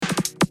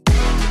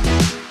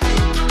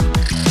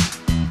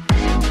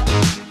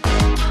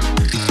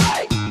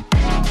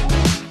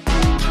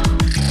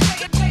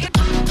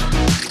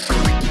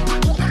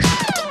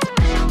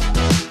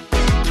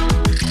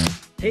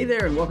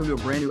welcome to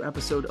a brand new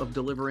episode of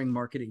Delivering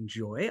Marketing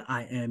Joy.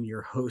 I am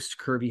your host,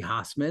 Kirby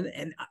Hassman,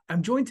 and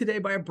I'm joined today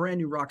by a brand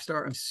new rock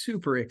star. I'm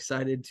super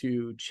excited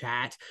to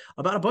chat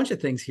about a bunch of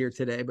things here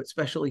today, but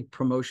especially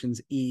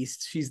Promotions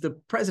East. She's the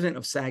president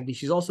of SAGNY.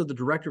 She's also the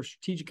director of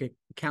strategic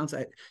accounts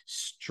at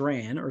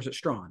Stran, or is it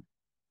Strawn?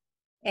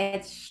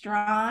 It's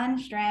Strand,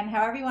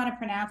 however you want to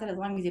pronounce it, as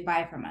long as you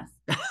buy from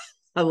us.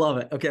 I love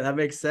it. Okay, that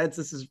makes sense.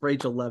 This is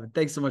Rachel Levin.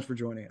 Thanks so much for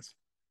joining us.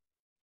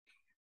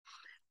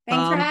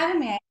 Thanks for having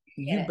me. I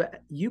You appreciate it.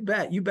 bet, you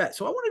bet, you bet.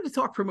 So I wanted to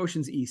talk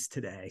Promotions East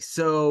today.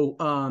 So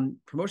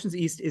Promotions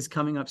East is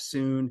coming up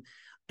soon,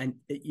 and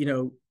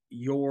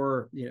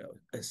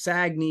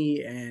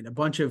SAGNY and a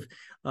bunch of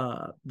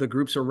the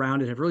groups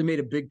around it have really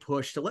made a big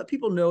push to let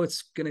people know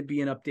it's going to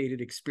be an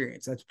updated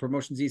experience. That's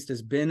Promotions East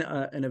has been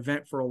an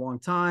event for a long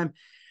time.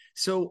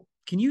 So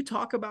can you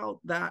talk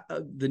about that,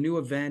 the new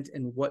event,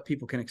 and what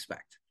people can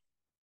expect?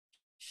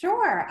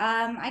 Sure.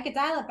 I could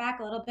dial it back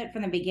a little bit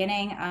from the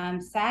beginning.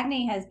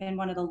 SAGNY has been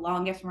one of the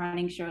longest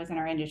running shows in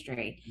our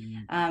industry.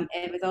 Mm.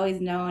 It was always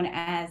known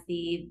as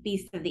the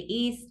Beast of the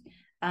East.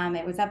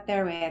 It was up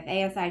there with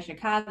ASI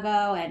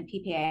Chicago and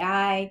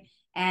PPAI.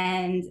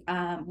 And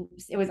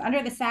it was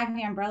under the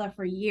SAGNY umbrella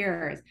for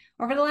years.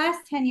 Over the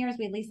last 10 years,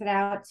 we leased it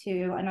out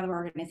to another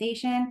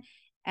organization.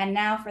 And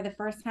now, for the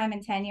first time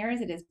in 10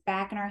 years, it is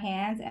back in our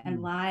hands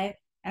and live.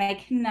 And I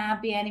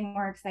cannot be any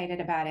more excited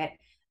about it.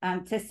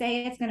 To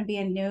say it's going to be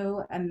a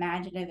new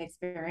imaginative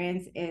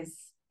experience is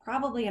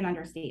probably an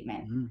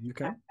understatement.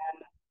 Okay.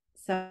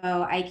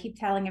 So I keep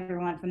telling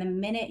everyone, from the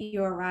minute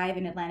you arrive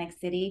in Atlantic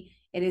City,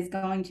 it is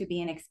going to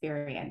be an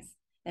experience.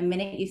 The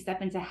minute you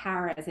step into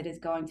Harrah's, it is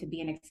going to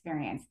be an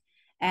experience.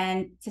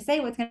 And to say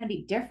what's going to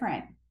be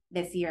different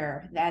this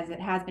year, as it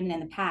has been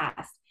in the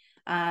past,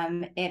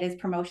 it is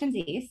Promotions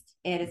East.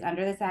 It is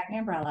under the SAGNY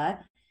umbrella.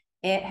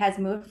 It has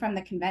moved from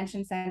the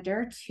convention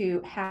center to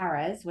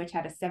Harrah's, which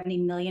had a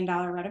 $70 million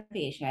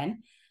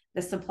renovation.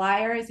 The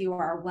suppliers, you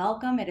are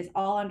welcome. It is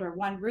all under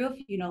one roof.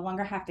 You no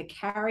longer have to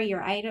carry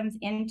your items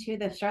into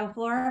the show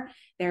floor.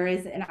 There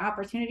is an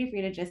opportunity for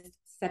you to just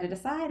set it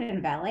aside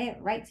and valet it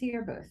right to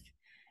your booth.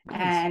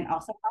 Nice. And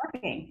also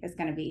parking is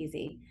going to be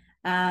easy.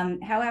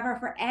 However,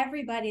 for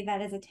everybody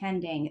that is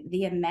attending,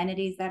 the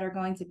amenities that are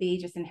going to be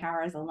just in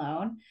Harrah's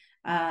alone,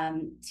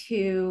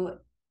 to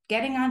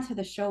getting onto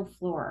the show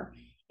floor,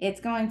 it's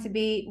going to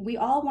be, we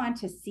all want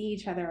to see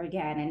each other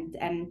again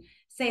and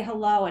say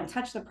hello and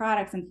touch the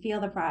products and feel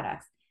the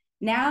products.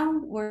 Now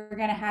we're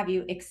going to have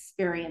you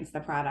experience the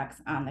products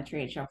on the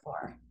trade show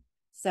floor.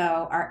 So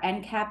our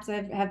end caps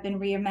have been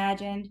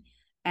reimagined.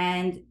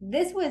 And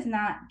this was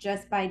not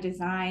just by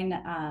design,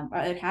 or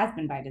it has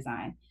been by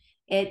design.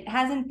 It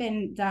hasn't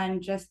been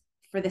done just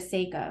for the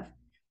sake of.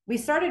 We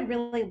started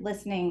really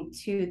listening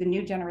to the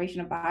new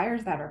generation of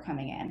buyers that are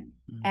coming in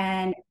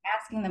and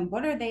asking them,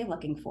 what are they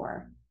looking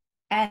for?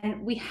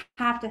 And we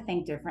have to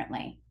think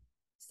differently.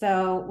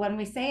 So when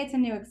we say it's a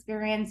new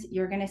experience,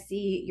 you're going to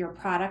see your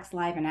products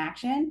live in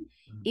action,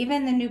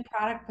 even the new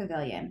product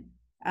pavilion.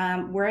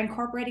 We're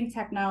incorporating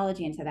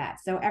technology into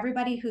that. So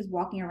everybody who's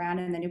walking around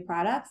in the new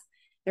products,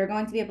 they're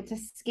going to be able to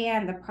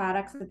scan the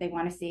products that they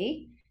want to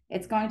see.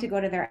 It's going to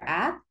go to their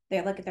app.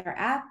 They look at their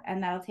app,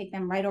 and that'll take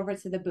them right over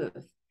to the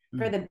booth.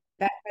 For the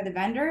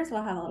vendors,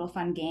 we'll have a little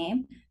fun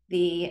game.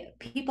 The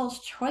People's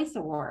Choice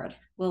Award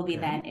will be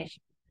then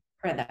issued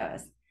for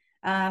those.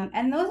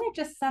 And those are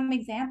just some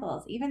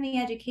examples. Even the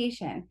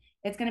education,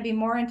 it's going to be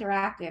more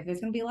interactive. There's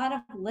going to be a lot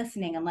of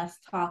listening and less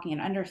talking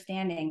and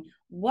understanding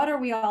what are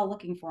we all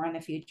looking for in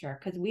the future,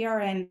 because we are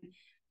in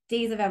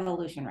days of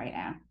evolution right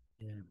now.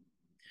 Yeah.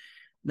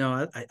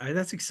 No,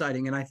 that's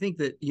exciting. And I think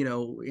that,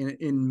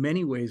 in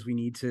many ways, we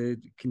need to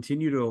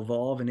continue to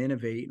evolve and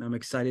innovate. And I'm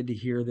excited to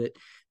hear that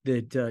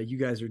you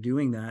guys are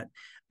doing that.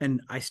 And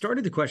I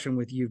started the question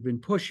with, you've been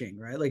pushing,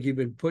 right? Like, you've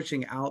been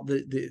pushing out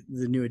the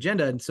new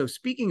agenda. And so,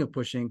 speaking of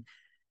pushing,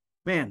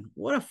 man,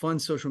 what a fun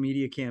social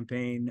media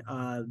campaign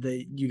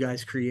that you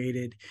guys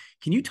created.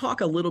 Can you talk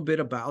a little bit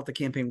about the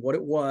campaign, what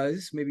it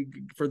was, maybe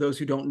for those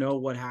who don't know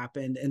what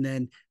happened, and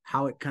then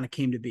how it kind of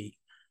came to be?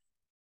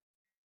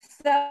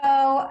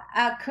 So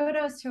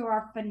kudos to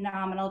our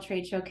phenomenal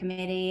trade show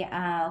committee.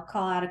 I'll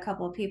call out a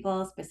couple of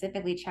people,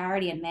 specifically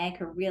Charity and Meg,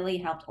 who really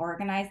helped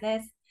organize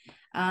this.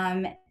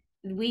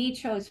 We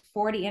chose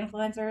 40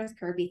 influencers.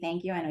 Kirby,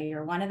 thank you. I know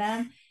you're one of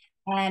them.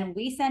 And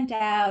we sent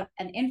out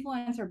an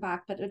influencer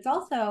box, but it's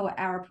also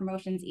our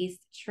Promotions East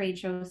trade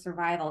show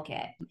survival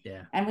kit.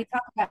 Yeah. And we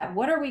talked about,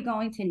 what are we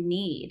going to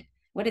need?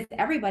 What is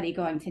everybody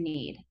going to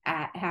need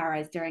at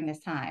Harrah's during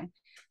this time?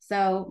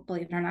 So,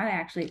 believe it or not, I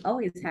actually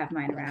always have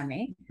mine around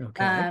me.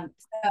 Okay.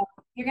 So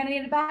you're going to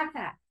need a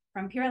backpack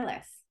from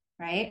Peerless,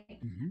 right?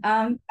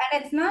 And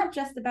it's not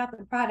just about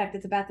the product,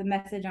 it's about the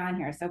message on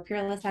here. So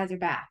Peerless has your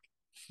back.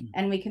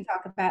 And we can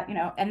talk about,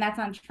 and that's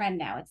on trend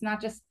now. It's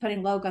not just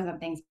putting logos on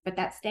things, but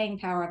that staying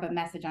power of a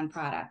message on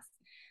products.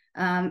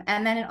 And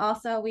then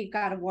we've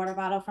got a water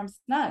bottle from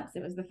Snugs.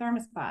 It was the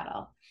thermos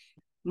bottle.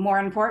 More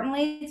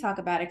importantly, talk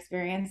about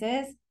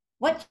experiences.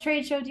 What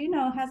trade show do you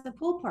know has a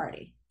pool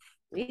party?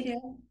 We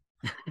do.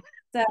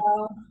 So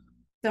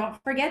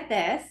don't forget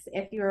this.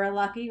 If you're a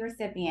lucky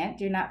recipient,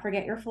 do not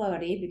forget your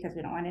floaty because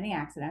we don't want any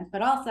accidents.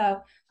 But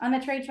also on the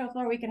trade show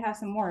floor, we could have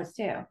some wars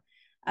too.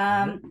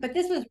 But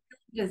this was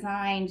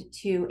designed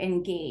to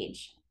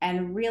engage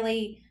and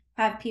really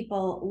have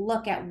people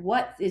look at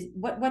what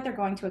they're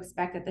going to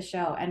expect at the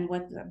show, and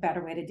what's a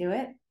better way to do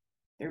it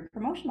through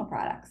promotional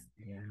products.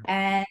 Yeah.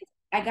 And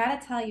I got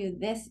to tell you,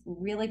 this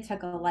really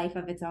took a life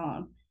of its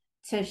own.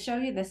 To show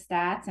you the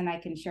stats, and I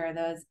can share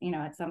those,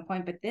 at some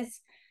point, but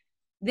this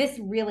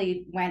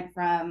really went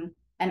from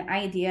an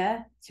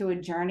idea to a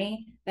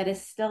journey that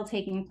is still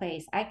taking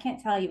place. I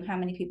can't tell you how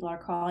many people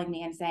are calling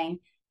me and saying,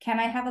 can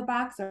I have a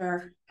box,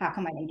 or how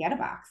come I didn't get a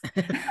box?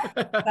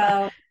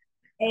 So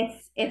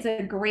it's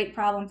a great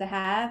problem to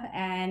have.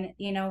 And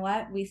you know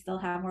what? We still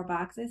have more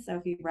boxes. So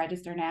if you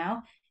register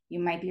now, you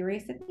might be a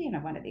recipient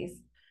of one of these.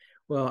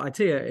 Well, I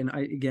tell you, and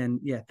again,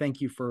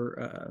 thank you for,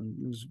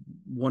 it was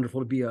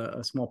wonderful to be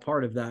a small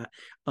part of that.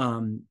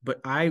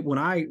 But when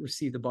I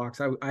received the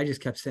box, I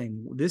just kept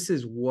saying, this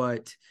is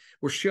what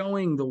we're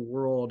showing the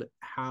world,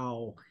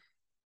 how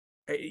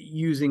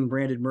using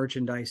branded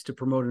merchandise to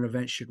promote an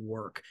event should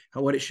work,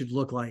 what it should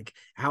look like,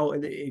 how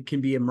it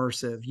can be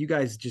immersive. You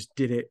guys just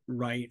did it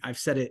right. I've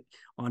said it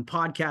on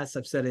podcasts,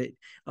 I've said it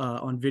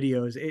on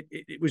videos.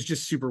 It was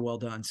just super well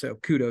done. So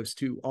kudos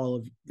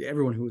to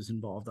everyone who was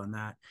involved on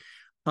that.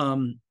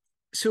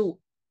 So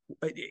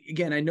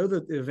again, I know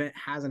that the event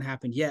hasn't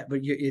happened yet, but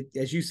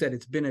as you said,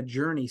 it's been a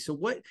journey. So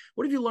what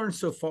have you learned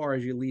so far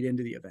as you lead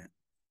into the event?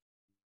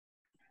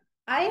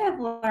 I have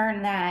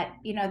learned that,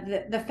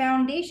 the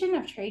foundation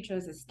of trade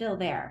shows is still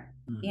there.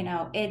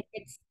 Mm-hmm.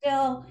 It's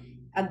still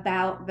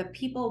about the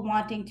people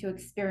wanting to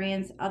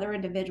experience other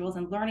individuals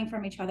and learning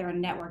from each other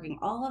and networking.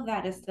 All of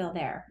that is still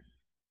there.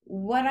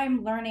 What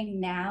I'm learning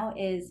now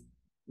is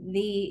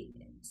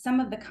some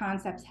of the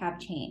concepts have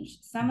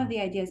changed. Some of the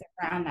ideas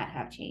around that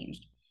have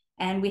changed,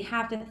 and we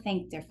have to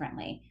think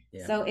differently.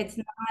 Yeah. So it's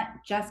not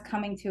just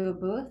coming to a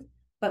booth,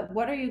 but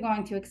what are you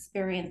going to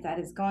experience that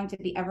is going to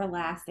be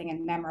everlasting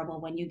and memorable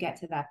when you get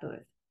to that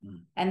booth?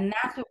 And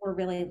that's what we're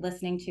really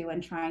listening to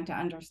and trying to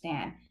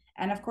understand.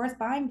 And of course,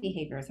 buying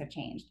behaviors have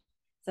changed.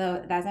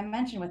 So as I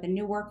mentioned, with the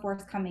new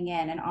workforce coming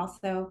in, and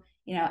also,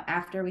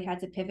 after we had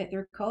to pivot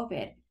through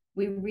COVID,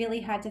 we really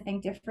had to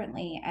think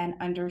differently and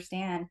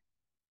understand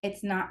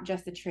it's not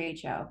just a trade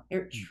show.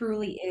 It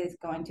truly is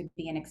going to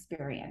be an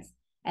experience.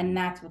 And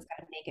that's what's going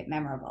to make it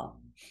memorable.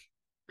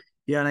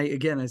 Yeah,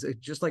 and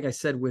just like I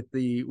said with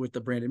the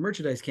branded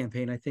merchandise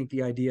campaign, I think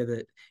the idea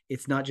that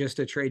it's not just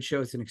a trade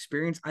show, it's an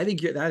experience. I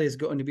think that is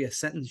going to be a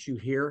sentence you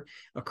hear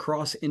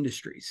across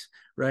industries,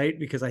 right?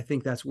 Because I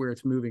think that's where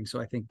it's moving. So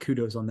I think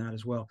kudos on that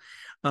as well.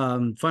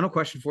 Final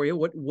question for you: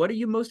 what are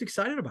you most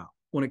excited about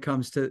when it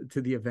comes to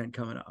the event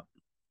coming up?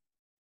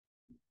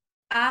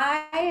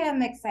 I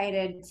am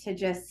excited to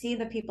just see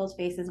the people's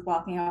faces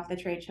walking off the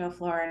trade show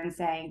floor and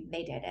saying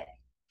they did it,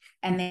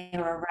 and they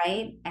were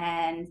right,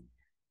 and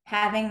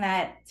having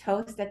that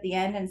toast at the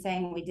end and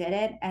saying we did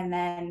it. And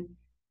then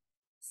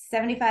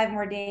 75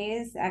 more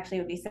days, actually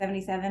it would be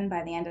 77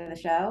 by the end of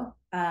the show,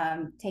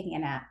 taking a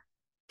nap.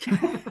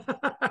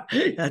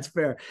 That's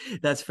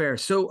fair.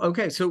 So,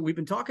 okay. So we've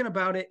been talking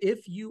about it.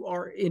 If you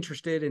are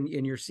interested and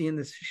you're seeing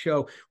this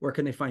show, where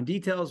can they find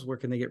details? Where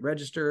can they get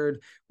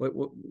registered?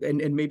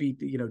 And maybe,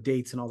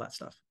 dates and all that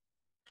stuff.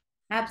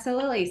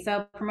 Absolutely.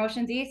 So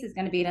Promotions East is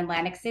going to be in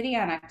Atlantic City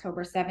on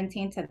October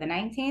 17th to the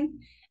 19th.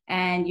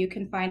 And you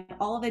can find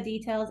all of the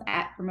details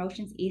at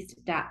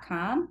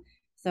promotionseast.com.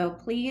 So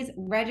please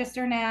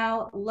register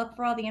now, look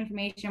for all the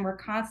information. We're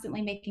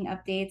constantly making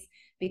updates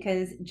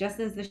because just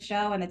as the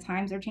show and the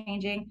times are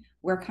changing,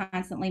 we're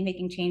constantly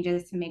making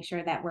changes to make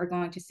sure that we're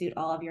going to suit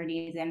all of your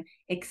needs and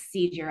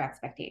exceed your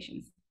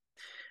expectations.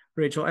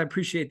 Rachel, I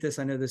appreciate this.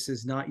 I know this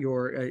is not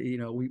your,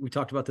 we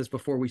talked about this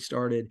before we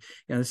started.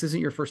 This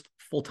isn't your first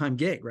full-time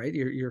gig, right?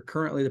 You're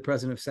currently the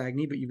president of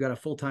SAGNY, but you've got a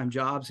full-time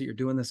job, so you're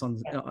doing this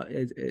on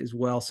as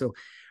well. So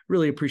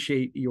really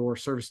appreciate your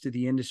service to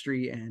the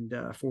industry and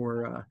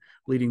for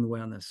leading the way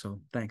on this.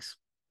 So thanks.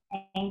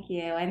 Thank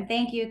you. And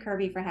thank you,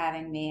 Kirby, for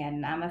having me.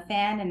 And I'm a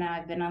fan, and now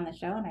I've been on the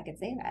show, and I could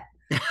say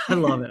that. I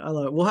love it.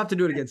 We'll have to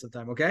do it again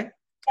sometime, okay?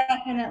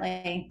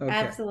 Definitely. Okay.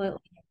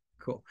 Absolutely.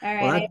 Cool. All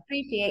right. Well, I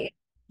appreciate it.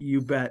 You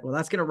bet. Well,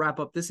 that's going to wrap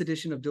up this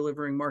edition of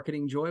Delivering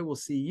Marketing Joy. We'll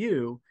see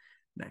you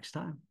next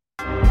time.